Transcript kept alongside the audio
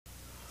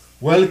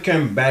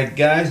Welcome back,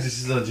 guys.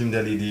 This is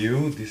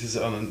Jimdel-Edu. This is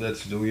another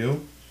tutorial.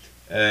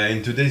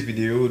 In today's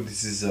video,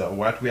 this is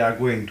what we are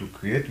going to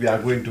create. We are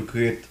going to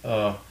create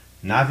a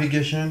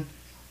navigation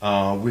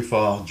with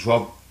a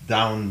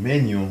drop-down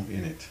menu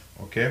in it.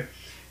 Okay,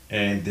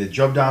 and the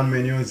drop-down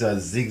menu is a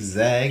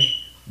zigzag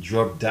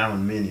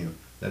drop-down menu.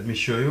 Let me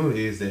show you.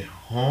 Is the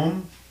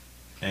home,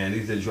 and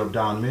it's the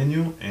drop-down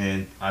menu.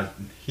 And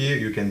here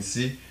you can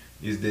see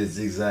is the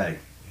zigzag.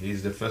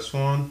 Here's the first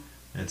one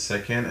and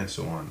second and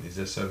so on. Is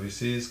the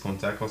services,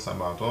 contact us,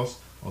 about us.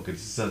 Okay,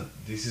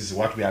 this is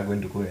what we are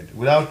going to create.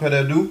 Without further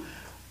ado,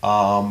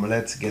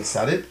 let's get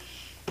started.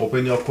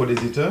 Open your code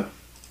editor.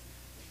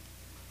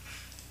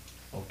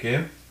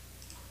 Okay,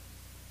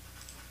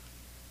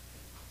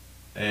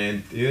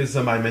 and here's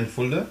my main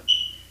folder.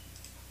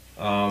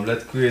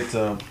 Let's create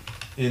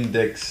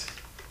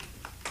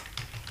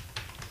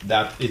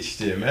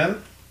index.html.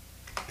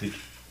 Click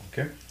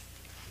OK,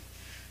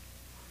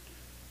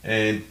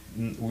 and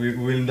we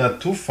will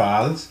need two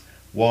files,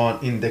 one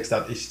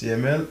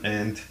index.html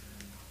and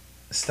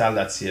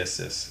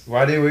style.css.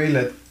 Right away,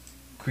 let's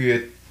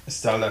create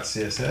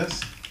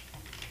style.css.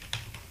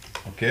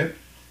 Okay,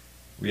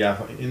 we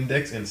have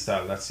index and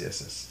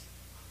style.css.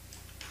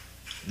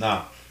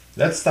 Now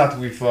let's start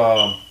with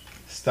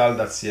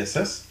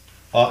style.css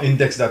or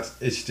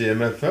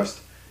index.html first,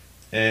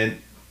 and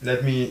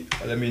let me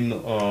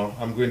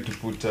I'm going to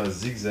put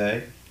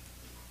zigzag,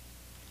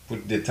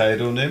 put the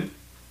title name.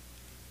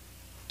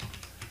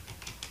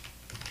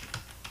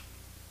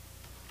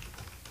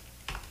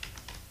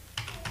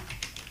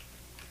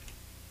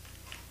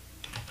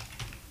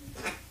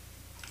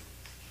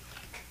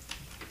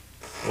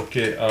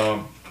 Okay,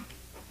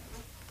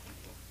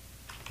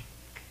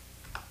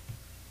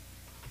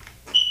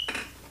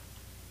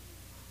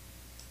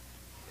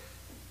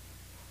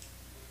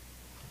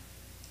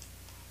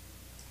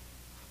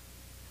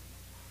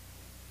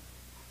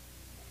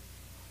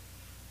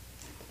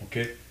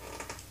 okay,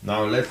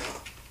 now let's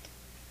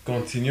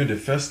continue. The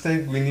first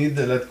thing we need,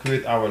 let's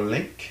create our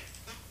link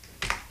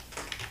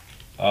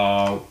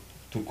to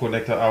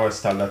connect our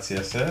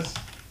style.css.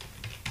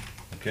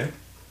 Okay,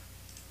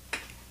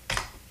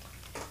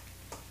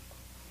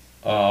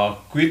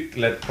 quick,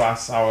 let's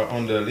pass our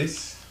under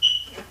list.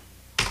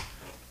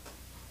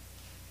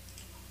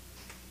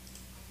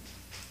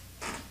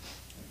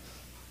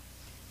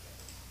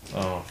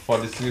 For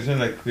this reason,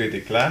 let's create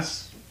a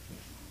class.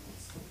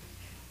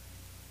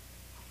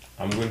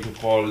 I'm going to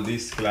call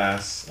this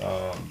class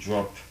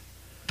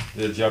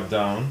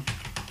Dropdown.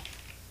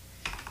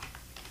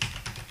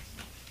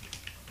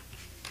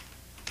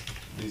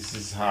 This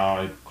is how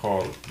I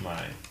call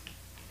mine.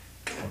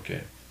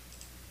 Okay,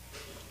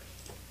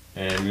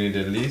 and we need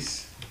a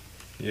list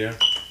here.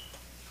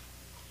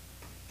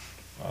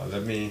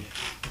 Let me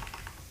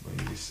bring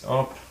this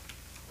up.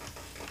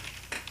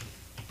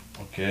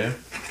 Okay,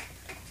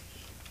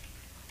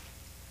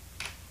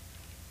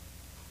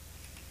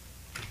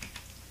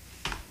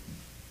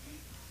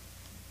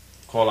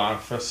 call our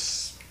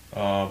first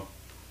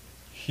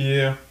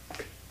here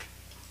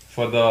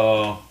for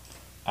the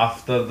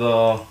after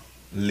the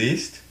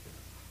list.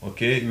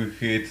 Okay, we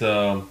create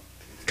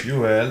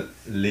UL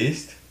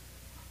list,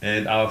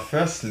 and our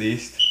first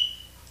list,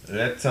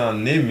 let's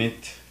name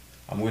it.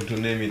 I'm going to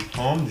name it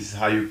home. This is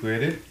how you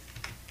create it,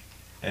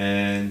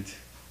 and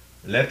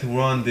let's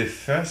run the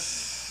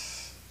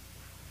first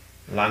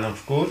line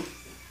of code.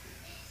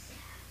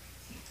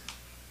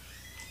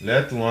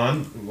 Let's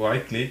run,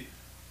 right click.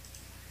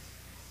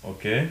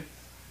 Okay,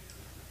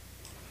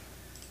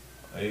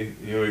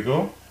 here we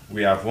go.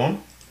 We have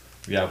home.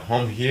 We have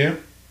home here,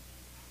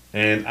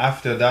 and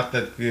after that,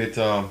 let's create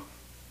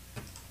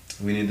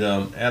we need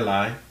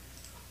li.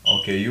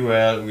 Okay,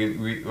 ul.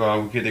 We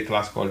create a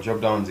class called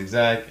Dropdown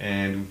Zigzag,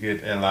 and we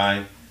create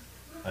li.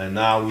 And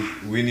now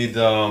we need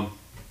a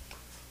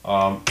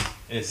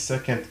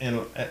second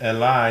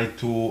li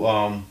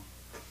to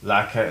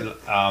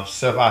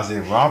serve as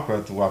a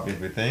wrapper to wrap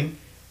everything.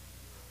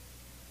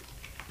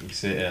 We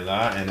say li,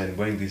 and then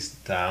bring this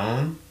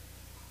down.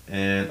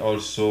 And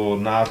also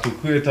now to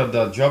create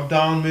the drop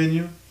down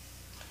menu,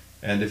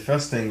 and the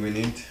first thing we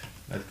need,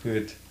 let's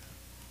create,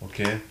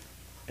 okay,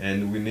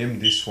 and we name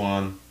this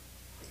one.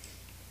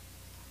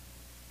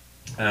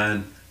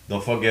 And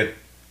don't forget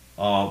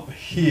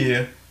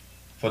here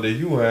for the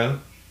ul,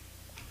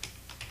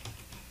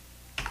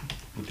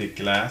 put a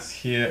class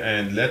here,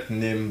 and let's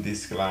name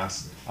this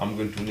class. I'm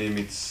going to name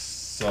it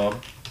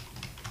sub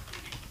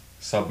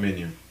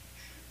menu.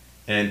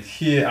 And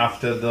here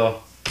after the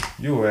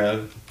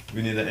ul,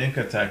 we need an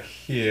anchor tag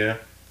here,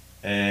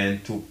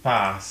 and to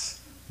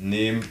pass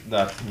name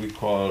that we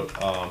call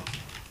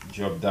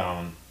drop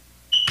down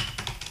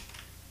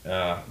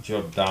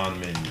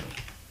menu,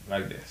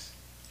 like this.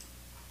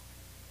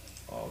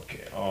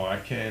 Okay, or I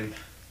can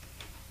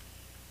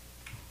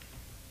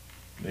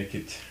make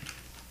it,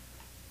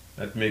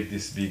 let's make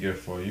this bigger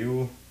for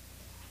you.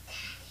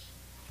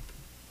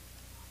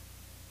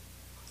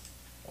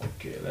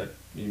 Okay, let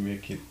me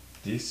make it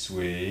this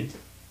way.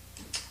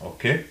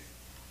 Okay,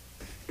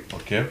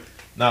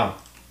 now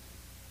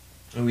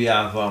we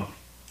have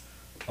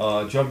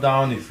drop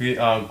down. If we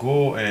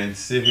go and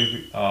save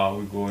it,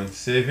 we go and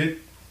save it,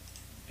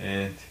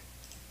 and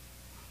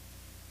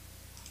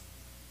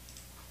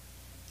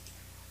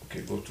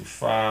okay, go to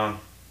file,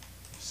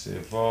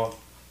 save all,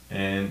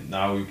 and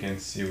now you can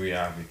see we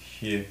have it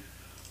here.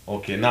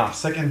 Okay, now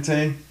second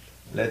thing,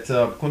 let's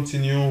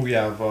continue. We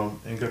have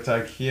anchor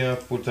tag here,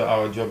 put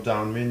our drop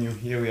down menu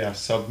here, we have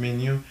sub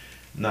menu.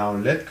 Now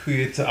let's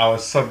create our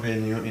sub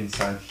menu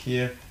inside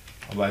here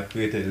by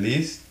create a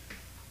list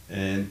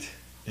and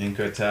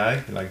anchor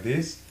tag like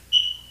this,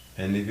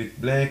 and leave it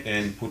blank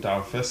and put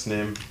our first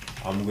name.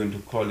 I'm going to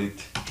call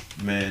it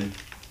men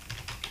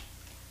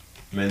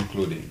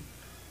clothing.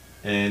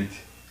 And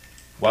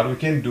what we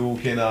can do,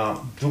 we can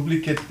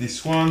duplicate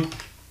this one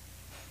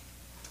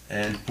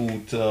and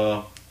put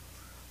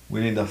we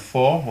need a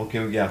 4.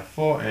 Okay, we got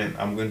 4, and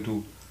I'm going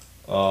to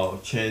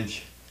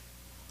change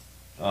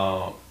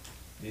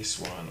this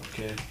one.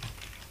 Okay,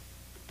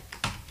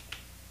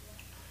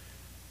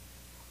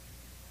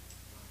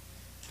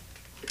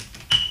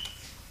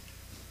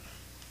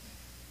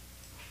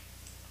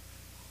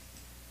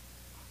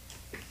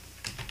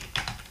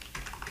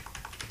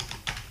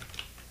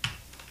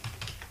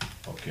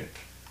 okay,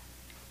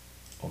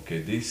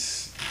 okay,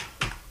 this.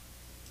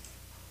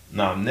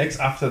 Now next,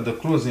 after the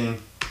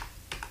closing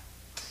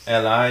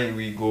li,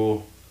 we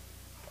go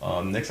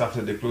next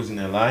after the closing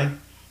li.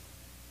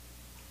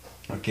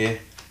 Okay,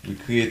 we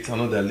create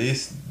another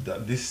list.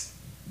 This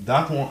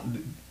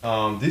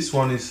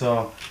one is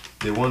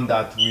the one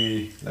that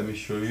we, let me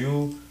show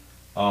you.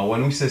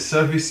 When we say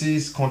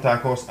services,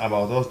 contact us,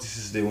 about us, this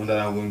is the one that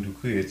I'm going to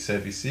create.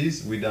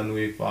 Services, we done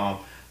with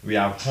we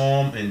have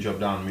home and drop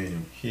down menu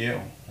here,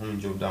 home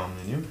and drop down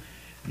menu.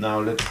 Now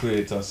let's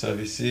create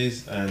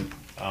services, and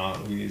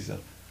we use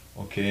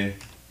okay,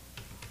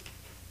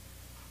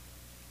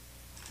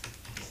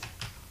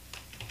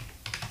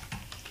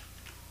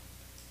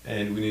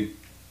 and we need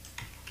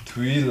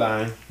 3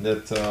 line.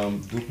 Let's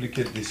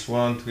duplicate this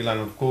one, 3 line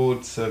of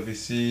code,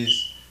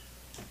 services,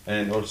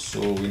 and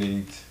also we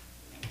need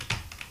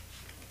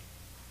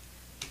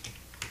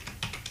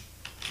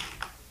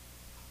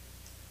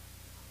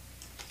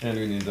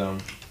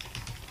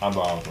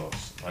about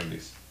us like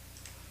this,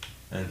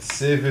 and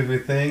save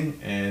everything,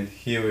 and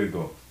here we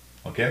go.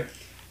 Okay,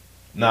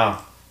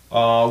 now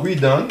we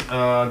done.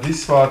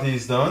 This part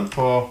is done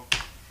for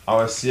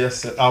our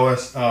CSS. Our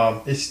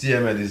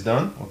HTML is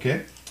done.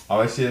 Okay,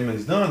 our HTML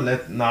is done.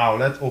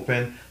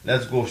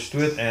 Let's go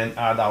straight and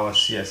add our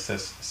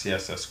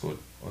CSS code.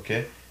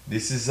 Okay,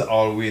 this is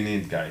all we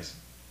need, guys.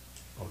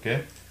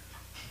 Okay,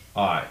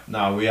 all right,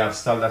 now we have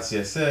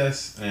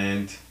style.css,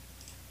 and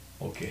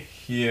okay,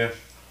 here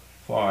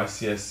for our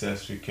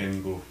CSS we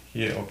can go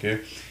here.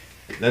 Okay,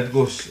 let's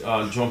go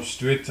jump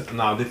straight.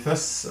 Now the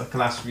first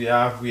class we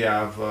have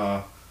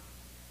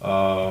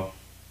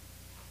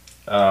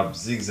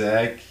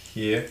zigzag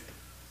here.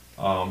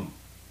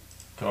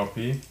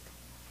 Copy,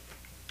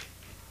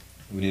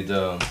 we need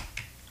put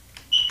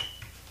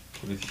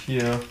it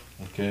here.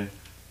 Okay,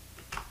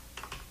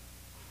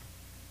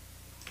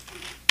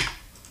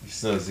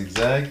 this is a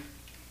zigzag.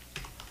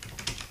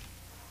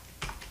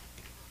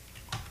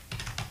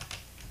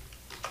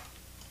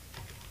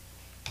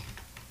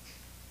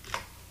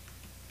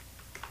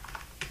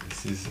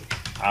 This is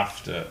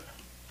after.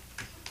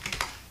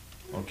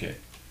 Okay,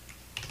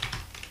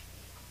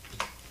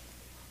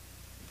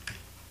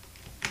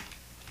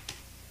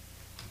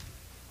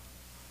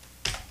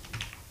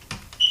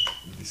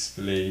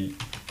 display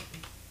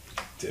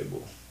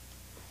table.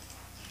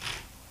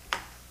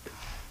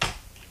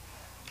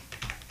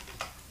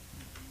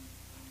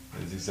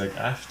 Zigzag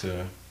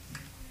after.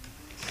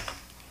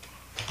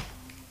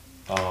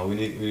 We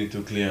need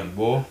to clear on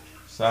both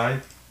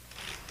sides.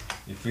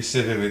 If we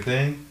save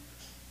everything,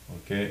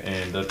 okay,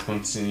 and that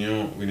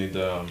continue, we need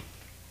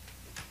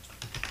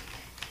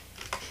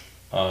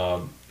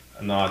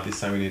now this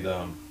time we need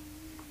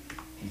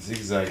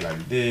zigzag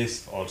like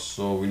this.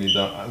 Also we need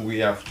we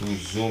have to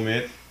zoom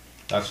it.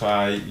 That's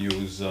why I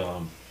use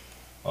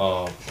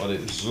for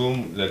the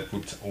zoom, let's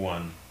put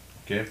 1.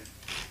 Okay,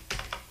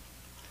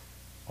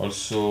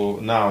 also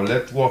now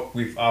let's work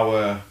with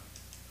our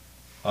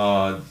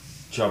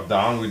drop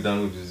down. We're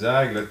done with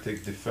zigzag. Let's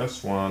take the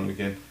first one. We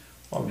can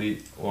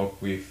probably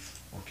work with,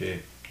 okay,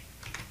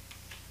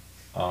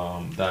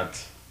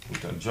 that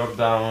put a drop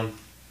down.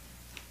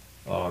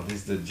 This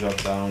is the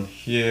drop down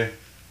here,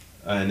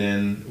 and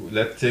then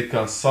let's take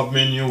a sub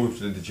menu with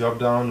the drop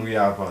down. We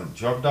have a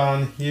drop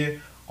down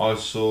here.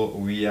 Also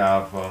we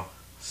have a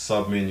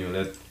sub menu.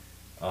 Let's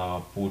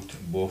put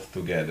both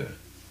together.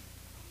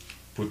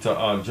 Put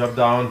a drop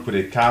down, put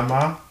a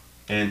comma,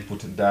 and put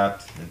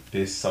that and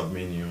paste sub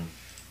menu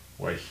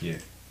right here.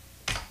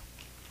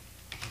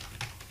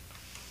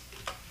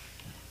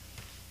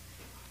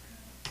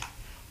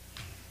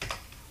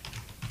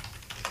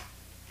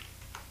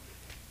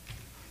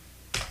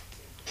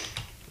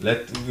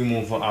 Let's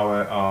remove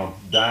our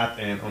that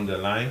and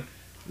underline.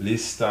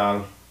 List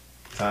style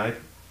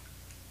type,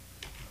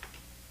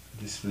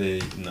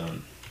 display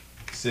none,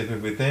 save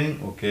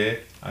everything. Okay,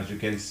 as you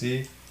can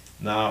see,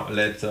 now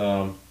let's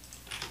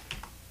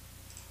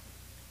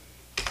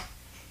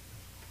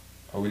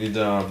we need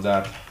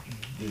that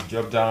the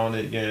drop down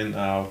again.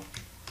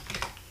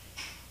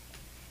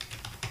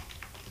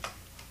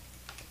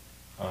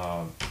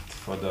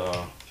 For the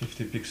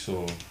 50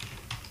 pixel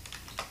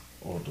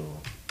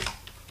auto.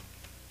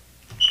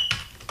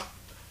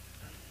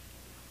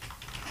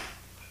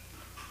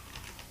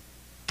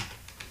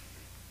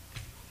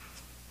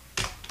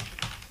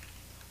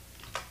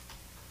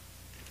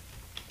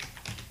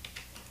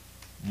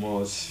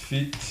 Must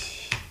fit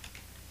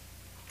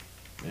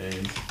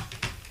and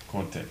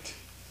content.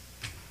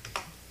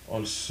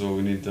 Also,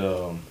 we need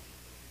okay.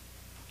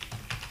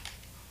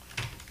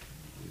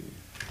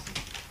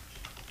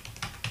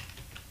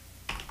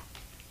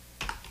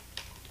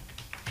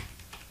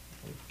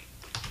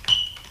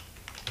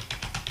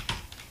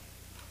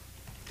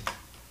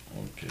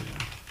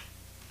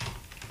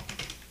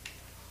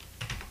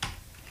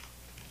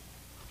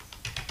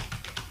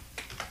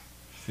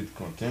 Fit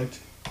content.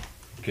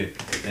 Okay,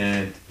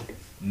 and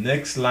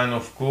next line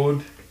of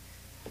code,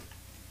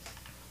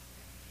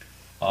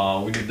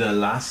 we need the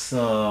last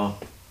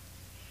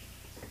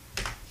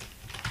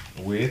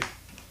width.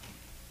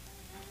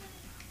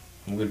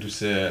 I'm going to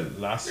say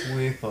last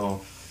width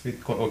of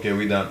fit. Okay,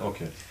 we done.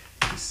 Okay,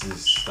 this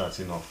is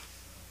starting off.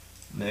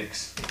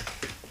 Next,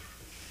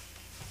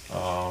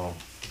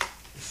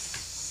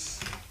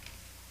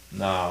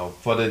 now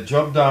for the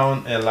drop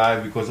down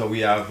li, because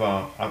we have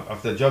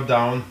after drop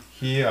down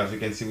here, as you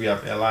can see, we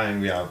have li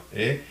and we have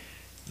a.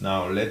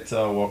 Now let's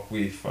work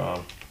with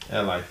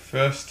li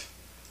first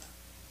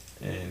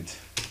and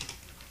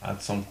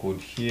add some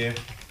code here.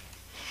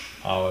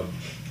 Our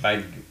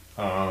back,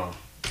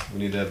 we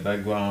need a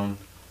background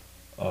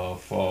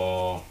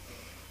for.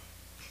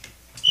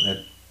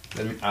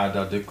 Let me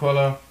add the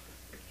color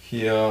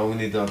here. We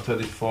need a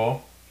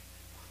 34,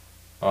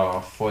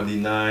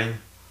 49,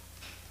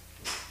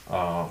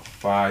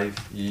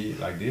 5e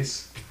like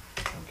this.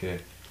 Okay.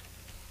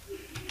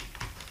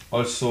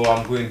 Also,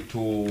 I'm going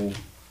to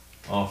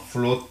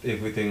float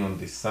everything on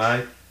this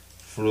side.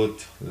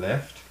 Float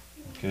left.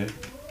 Okay.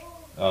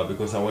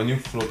 Because when you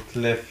float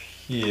left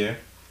here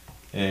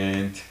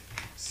and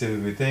save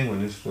everything,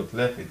 when you float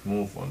left, it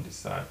moves on this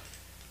side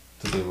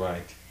to the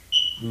right.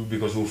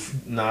 Because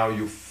now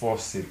you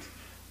force it.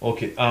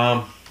 Okay.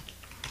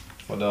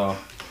 For the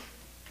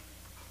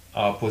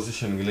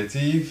position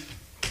relative,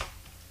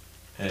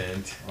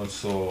 and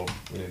also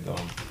we need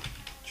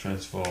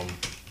transform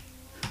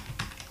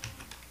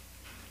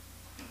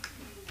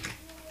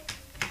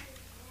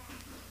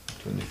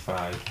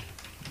 (25).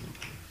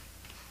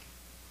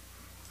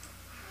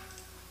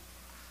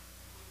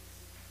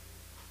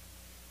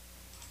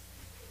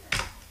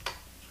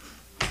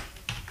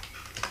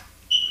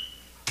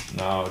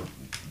 Now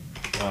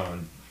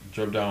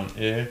drop down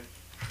here.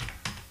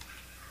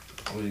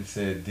 We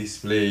say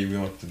display. We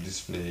want to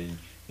display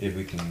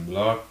everything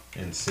block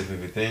and save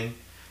everything.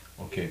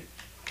 Okay.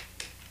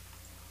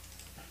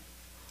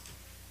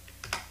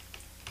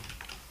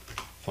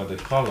 For the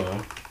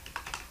color,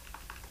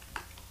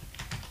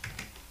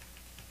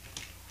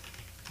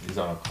 these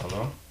are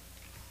color.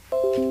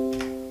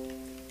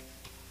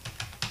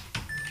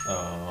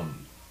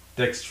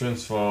 Text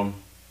transform.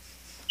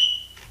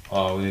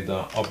 We need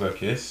the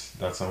uppercase.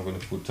 That's how I'm going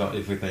to put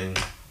everything.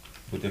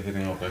 Put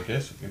everything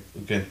uppercase.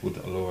 You can put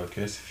a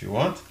lowercase if you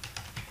want.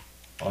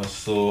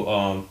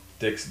 Also,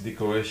 text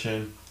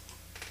decoration.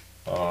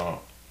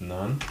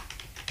 None.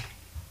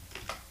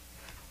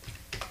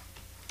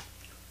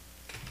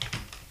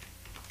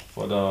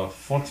 For the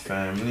font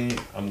family,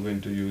 I'm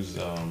going to use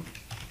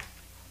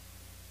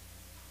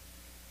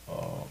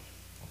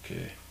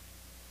okay,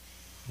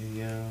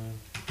 yeah,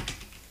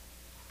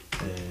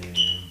 and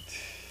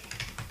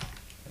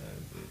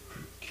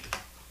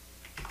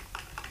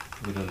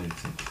we don't need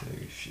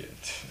serif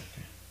yet.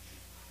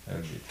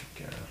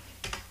 Okay,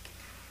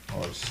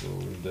 also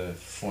the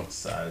font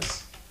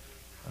size,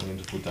 I'm going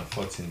to put a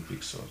 14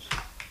 pixels.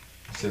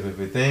 Save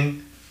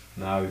everything.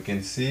 Now you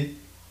can see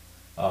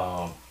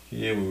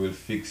here we will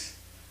fix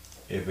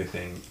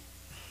everything.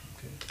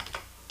 Okay.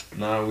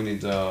 Now we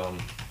need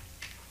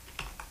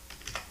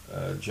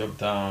drop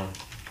down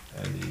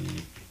and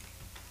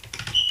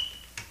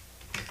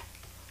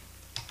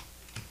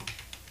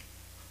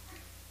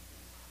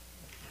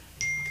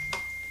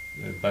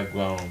the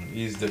background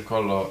is the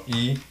color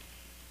E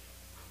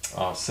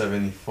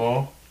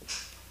 74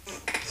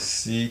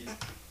 C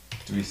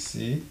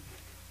 3C.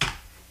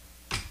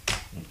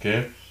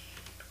 Okay.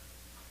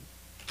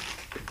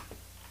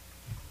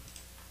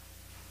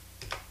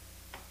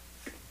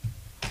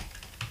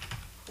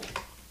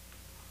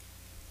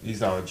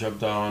 These are drop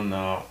down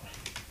now.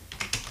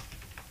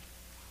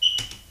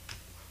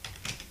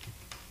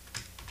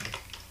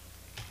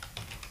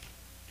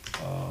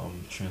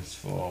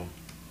 Transform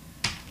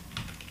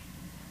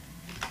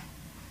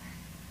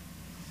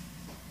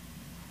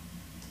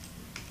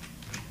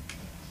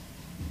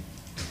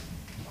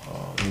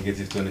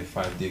negative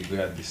 25 degree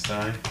at this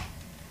time.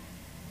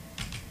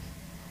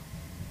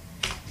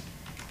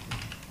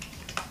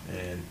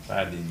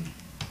 padding.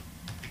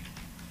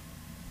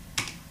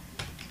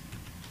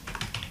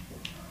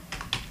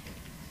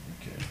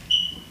 Okay.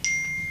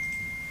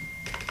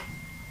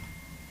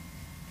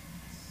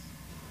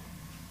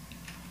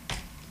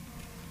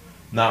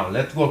 Now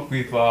let's work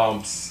with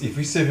if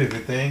we save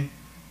everything,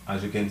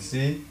 as you can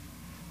see,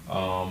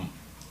 um,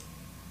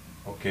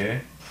 okay,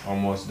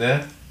 almost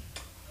there.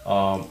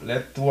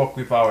 Let's work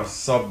with our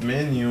sub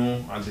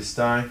menu at this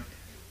time.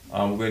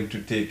 I'm going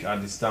to take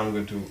at this time. I'm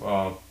going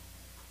to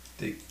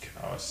take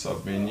our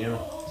sub menu.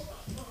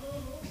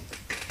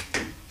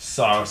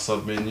 So our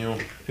sub menu,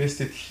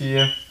 paste it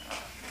here.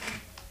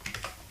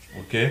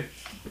 Okay.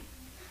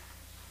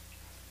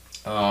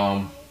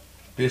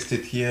 Paste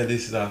it here.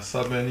 This is our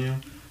sub menu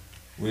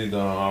with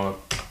our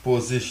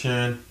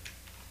position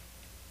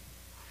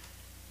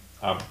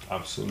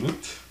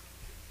absolute,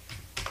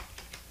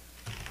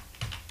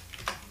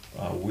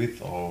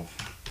 width of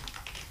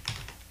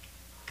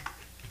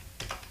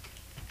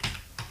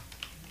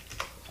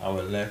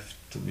our left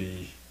to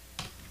be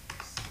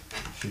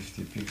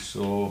 50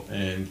 pixel,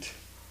 and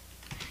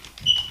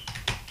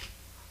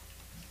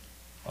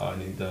I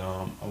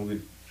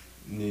would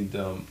need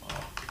okay,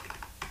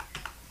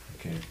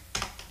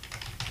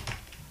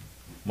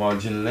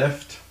 margin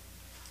left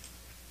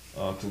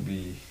to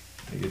be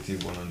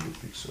negative 100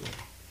 pixel.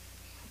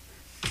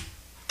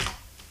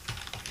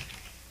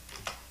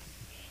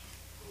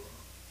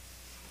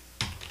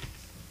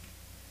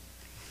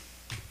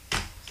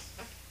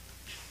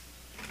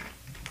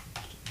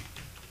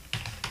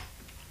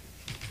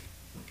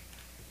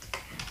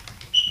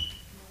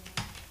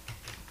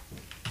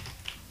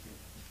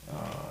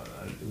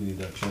 We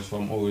need a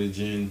transform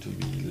origin to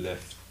be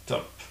left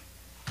up.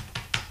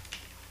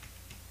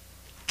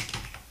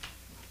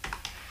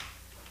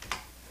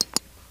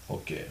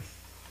 Okay.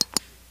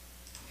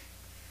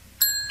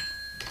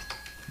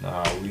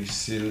 Now we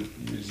still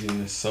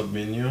using the sub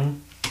menu,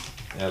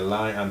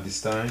 align at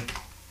this time.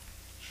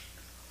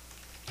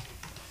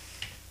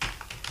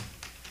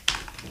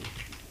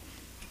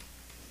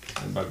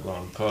 And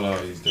background color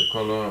is the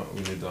color.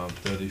 We need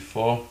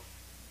 34,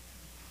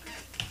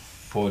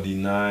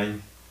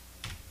 49,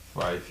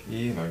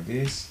 5E like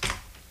this,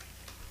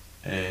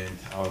 and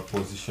our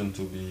position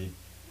to be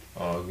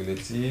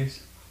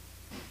relatives.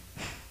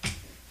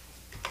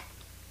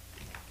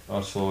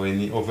 Also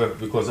any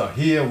because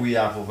here we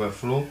have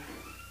overflow.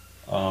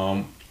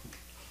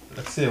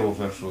 Let's say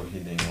overflow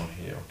hidden on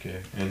here.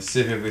 Okay, and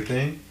save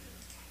everything.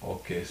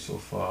 Okay, so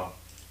far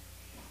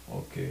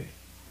okay.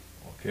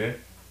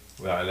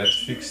 Well,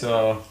 let's fix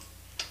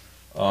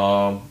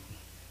now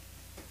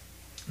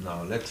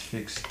let's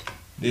fix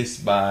this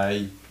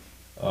by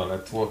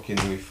let's working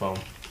with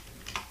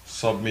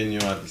sub menu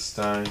at this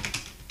time.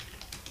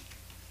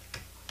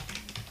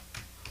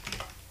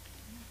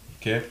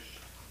 Okay,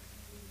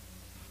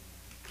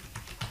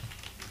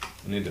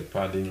 we need the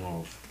padding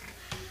of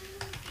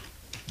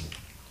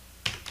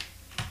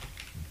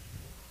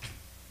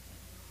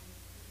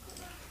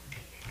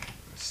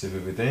save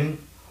everything.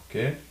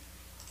 Okay,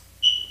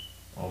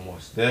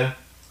 almost there.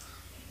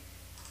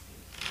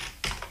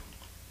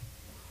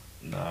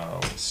 Now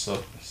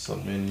sub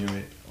menu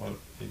it all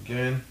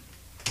again.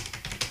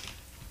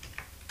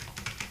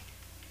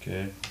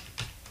 Okay,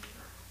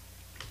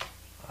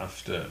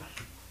 after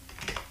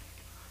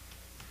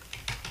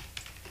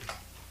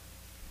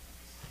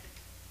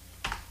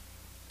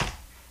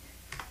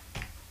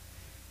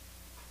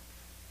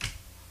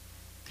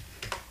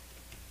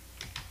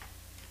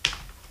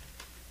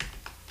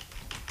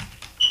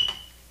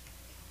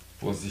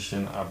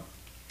position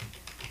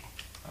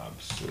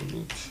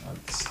absolute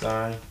at this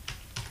time.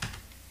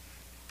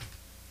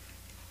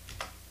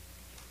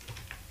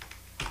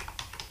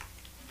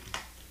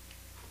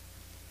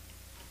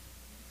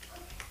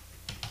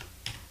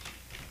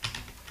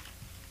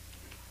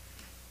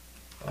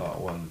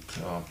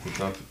 Put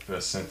that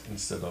percent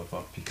instead of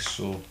a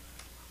pixel,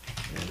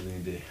 and we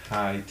need the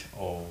height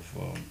of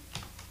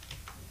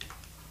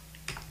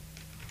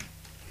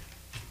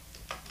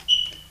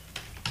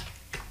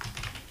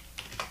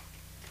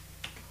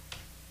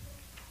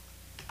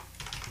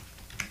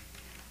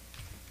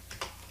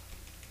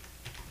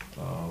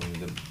with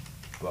the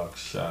black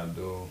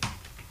shadow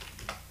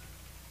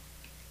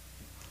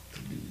to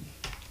be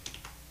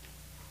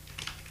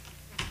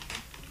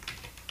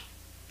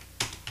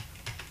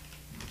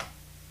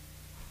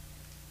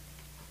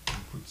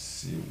put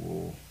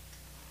 0,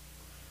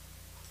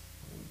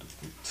 to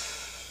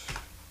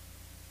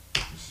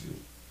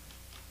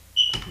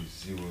put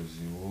 0,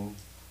 0,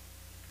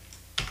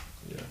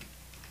 yeah.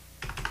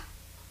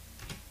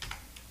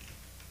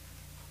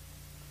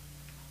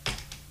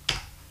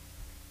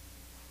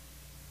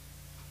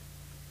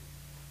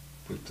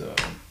 Put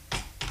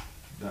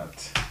that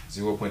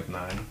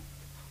 0.9.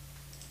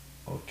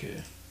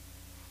 Okay,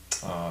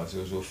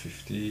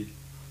 0050.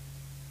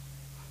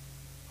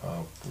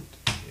 Put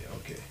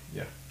okay,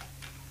 yeah.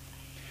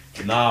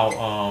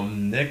 Now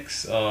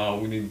next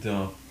we need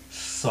the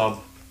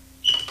sub.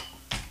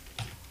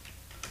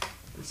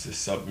 It's a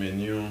sub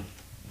menu.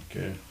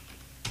 Okay,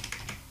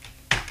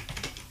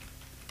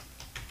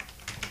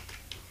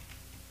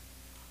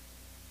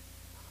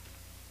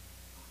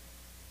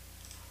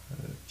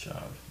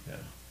 child, yeah.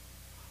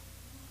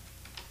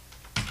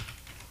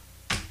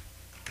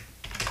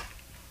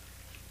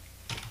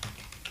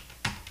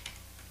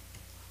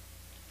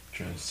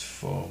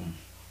 Transform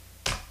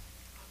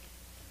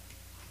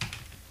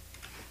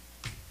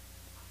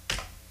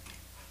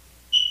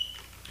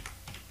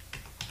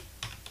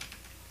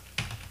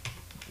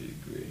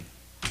degree.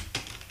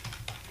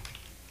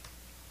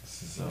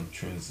 This is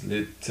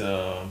translate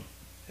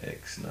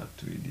x, not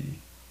 3D.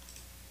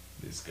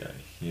 This guy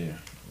here.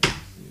 0.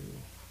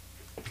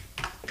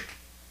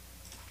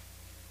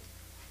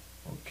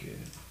 Okay.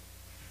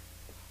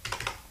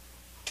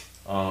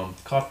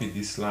 Copy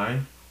this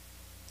line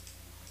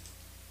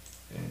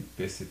and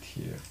paste it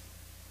here.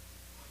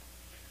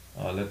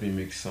 Let me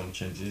make some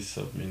changes.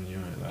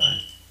 Submenu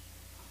line.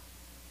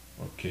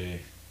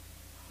 Okay.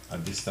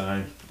 At this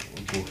time,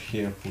 we'll go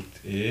here, put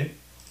a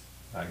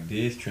like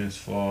this.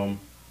 Transform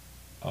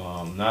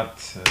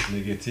not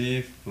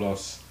negative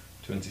plus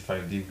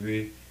 25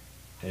 degree,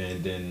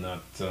 and then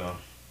not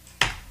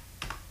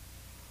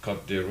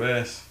cut the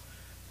rest.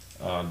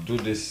 Do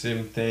the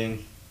same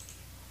thing.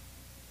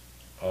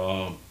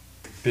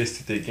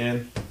 Paste it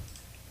again.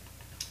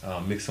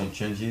 Make some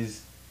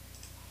changes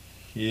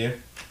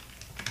here.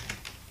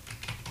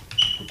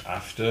 Put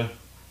after,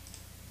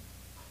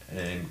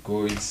 and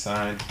go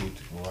inside.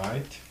 Put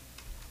right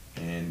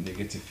and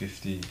negative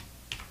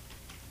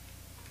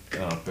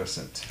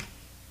 50%.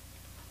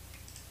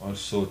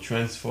 Also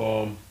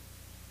transform.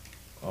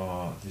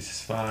 This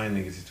is fine.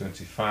 Negative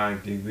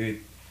 25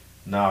 degree.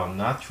 Now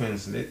not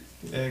translate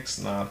x.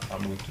 Now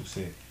I'm going to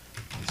say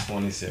this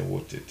one is a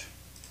rotate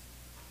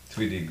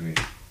 3 degree.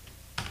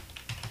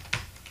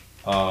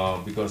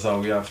 Because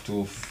we have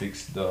to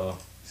fix the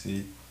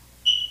we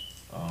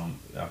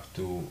have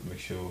to make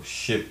sure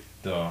shape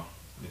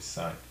this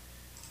side.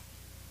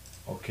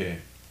 Okay,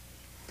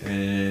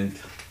 and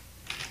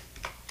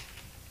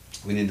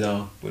we need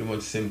pretty much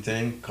the same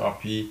thing.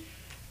 Copy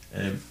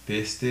and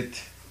paste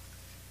it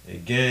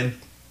again.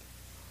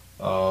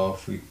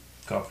 If we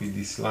copy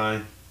this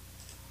line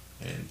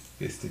and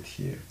paste it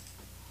here.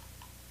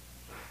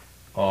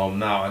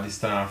 Now at this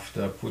time,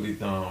 after put it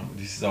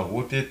this is a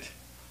rotate,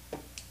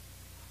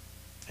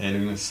 and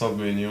we're going to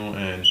submenu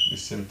and the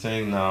same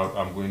thing. Now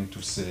I'm going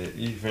to say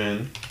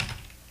even.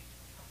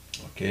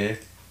 Okay,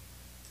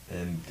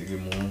 and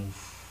remove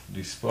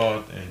this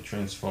part and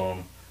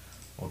transform.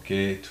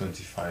 Okay,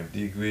 25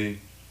 degree,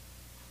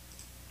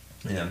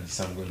 and this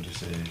I'm going to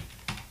say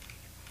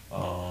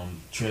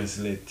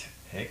translate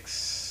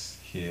x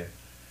here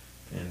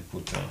and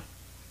put 0.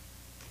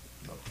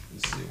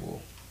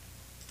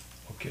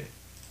 Okay,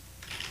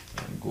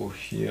 and go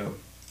here,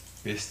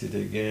 paste it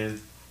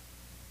again,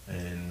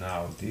 and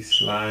now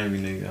this line we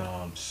need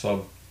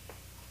sub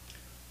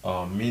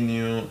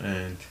menu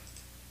and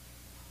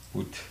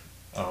put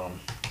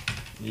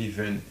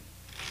even.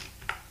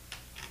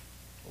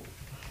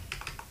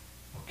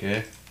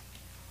 Okay,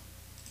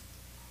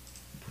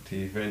 put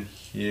even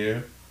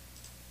here.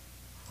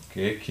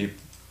 Okay, keep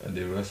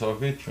the rest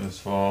of it.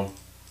 Transform.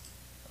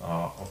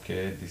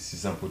 Okay, this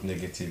is put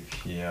negative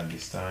here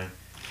this time,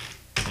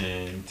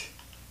 and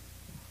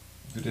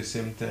do the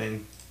same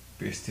thing.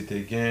 Paste it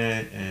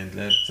again, and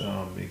let's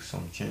make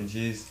some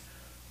changes.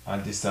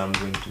 At this time,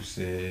 I'm going to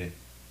say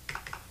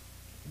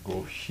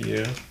go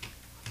here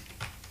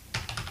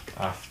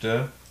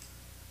after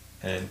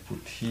and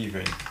put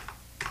even.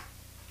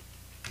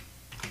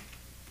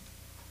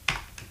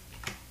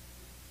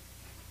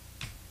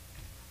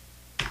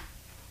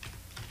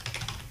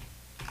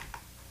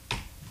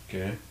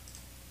 Okay,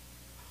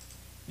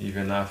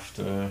 even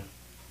after,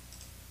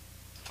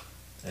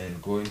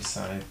 and go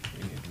inside,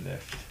 we need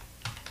left.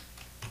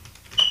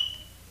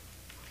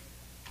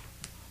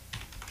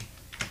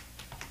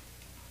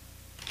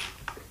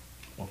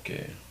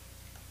 Okay,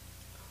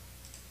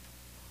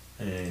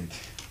 and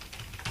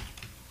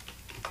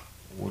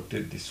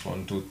rotate this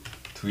one to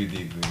 3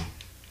 degree.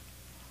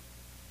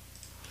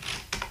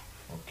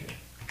 Okay,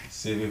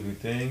 save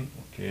everything.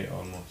 Okay,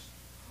 almost.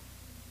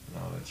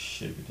 Now let's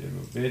shape it a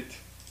little bit.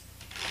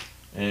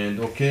 And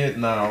okay,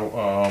 now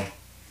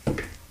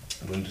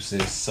I'm going to say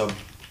sub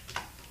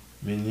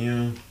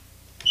menu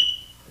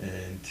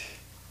and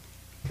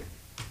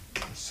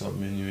sub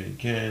menu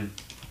again,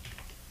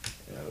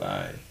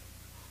 li.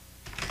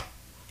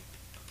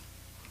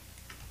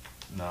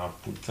 Now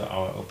put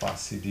our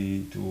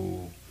opacity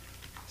to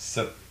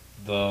set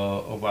the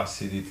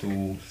opacity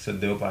to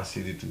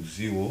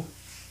 0.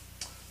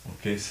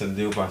 Okay, set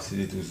the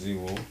opacity to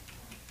 0,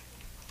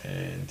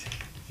 and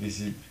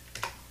visibility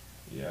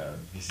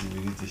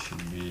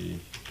should be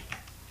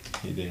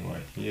hidden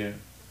right here.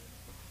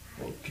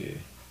 Okay,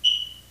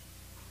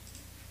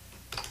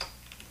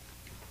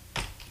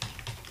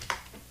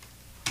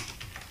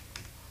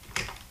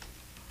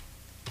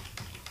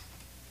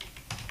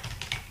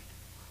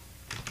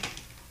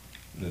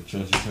 the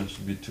transition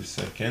should be 2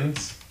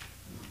 seconds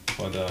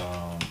for the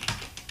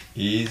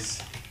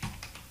ease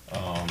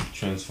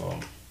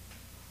transform.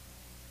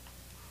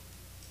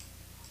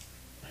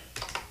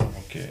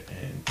 Okay,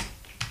 and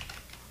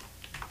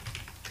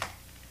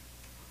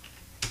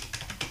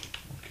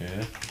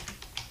Okay.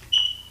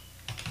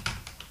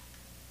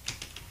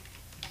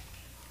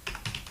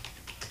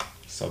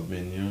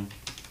 Submenu.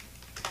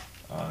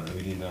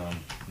 We need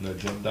the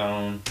drop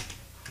down.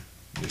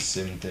 The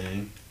same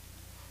thing.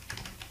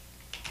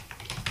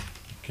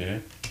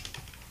 Okay.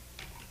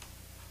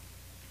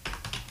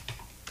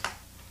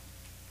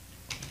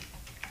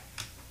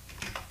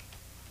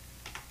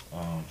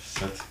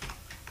 Set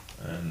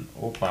an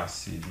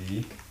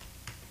opacity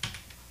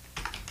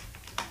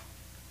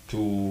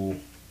to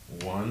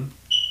 1,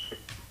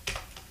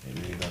 and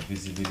we need a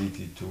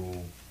visibility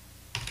to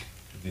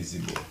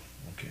visible.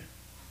 Okay.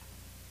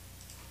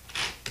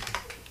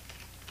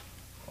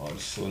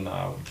 Also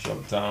now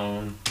drop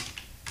down.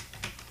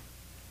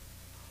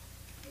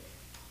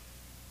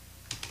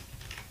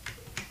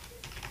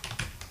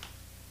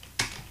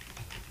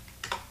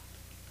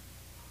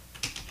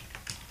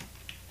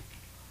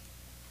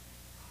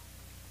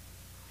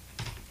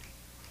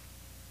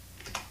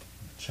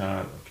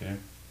 Chart, okay.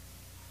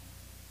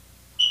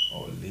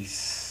 Oh,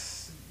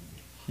 this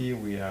here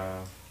we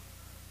have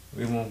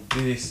remove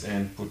this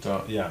and put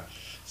a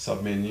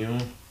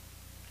submenu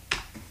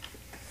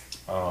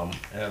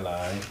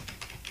li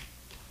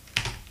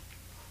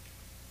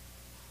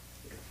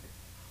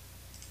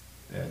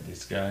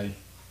this guy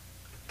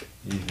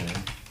even,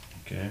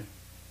 okay,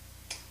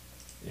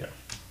 yeah.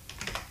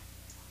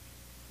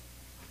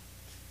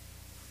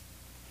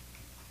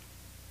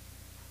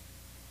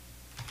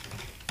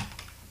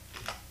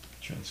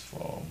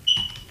 Transform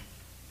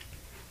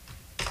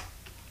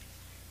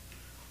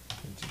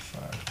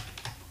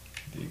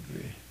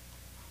 25°.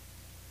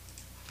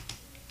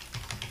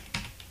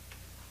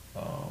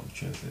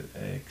 Translate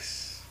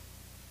X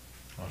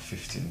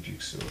 15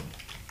 pixel.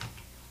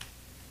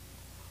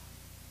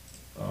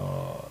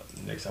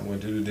 Next I'm going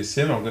to do the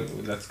same.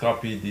 Let's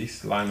copy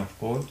this line of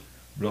code,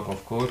 block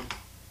of code,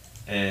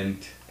 and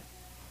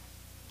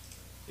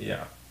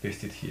yeah,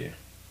 paste it here.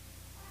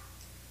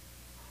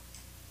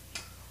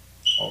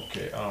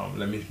 Okay,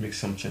 let me make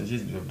some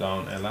changes. Drop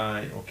down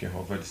li, okay,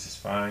 hover, this is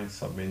fine.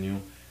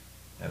 Submenu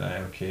li,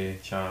 okay,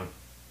 chart,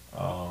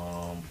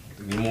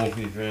 remove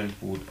event,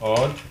 put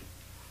odd,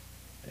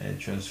 and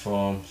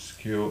transform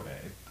skew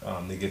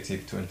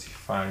negative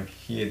 25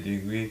 here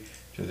degree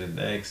to the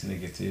X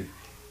negative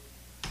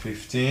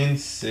 15.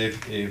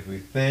 Save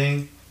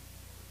everything,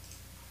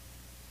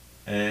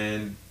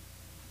 and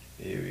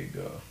here we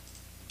go.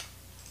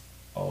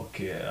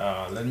 Okay,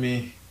 let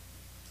me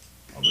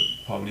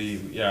probably,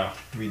 yeah,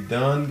 we're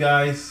done,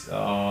 guys.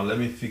 Let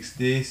me fix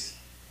this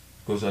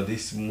because of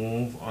this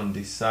move on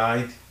this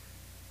side.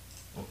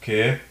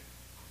 Okay,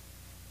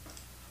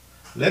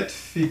 let's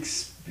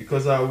fix,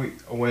 because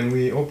when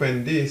we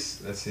open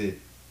this, let's see,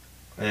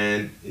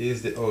 and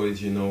here's the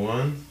original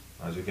one,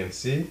 as you can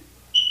see.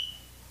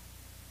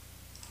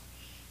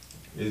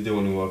 Is the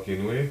one we're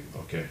working with.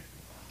 Okay,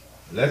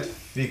 let's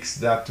fix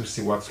that to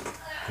see what's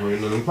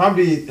going on. We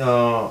probably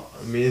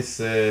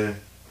miss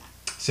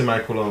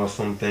semicolon or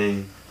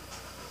something.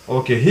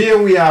 Okay,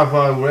 here we have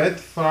a red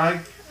flag.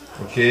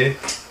 Okay,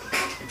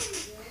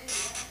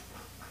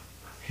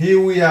 here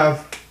we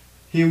have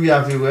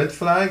a red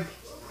flag,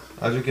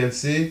 as you can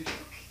see.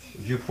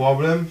 View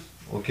problems.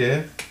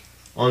 Okay,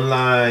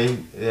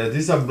 online, this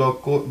is a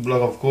block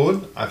of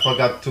code. I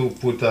forgot to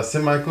put a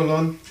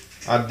semicolon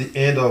at the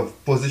end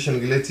of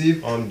position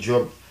relative on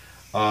drop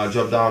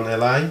down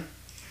line.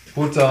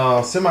 Put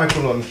a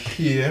semicolon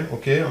here,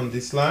 okay, on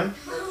this line.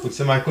 Put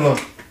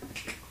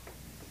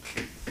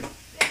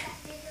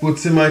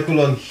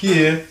semicolon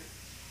here,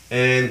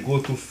 and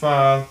go to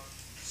file,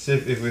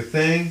 save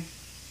everything,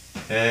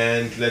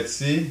 and let's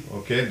see.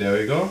 Okay, there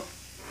we go.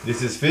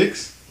 This is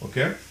fixed.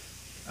 Okay,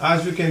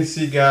 as you can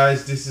see,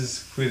 guys, this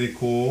is pretty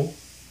cool.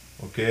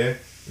 Okay,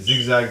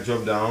 zigzag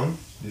drop down,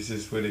 this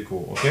is pretty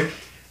cool. Okay,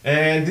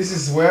 and this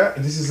is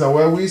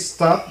where we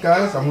stop,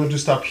 guys. I'm going to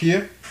stop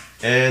here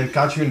and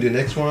catch you in the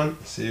next one.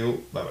 See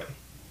you. Bye bye.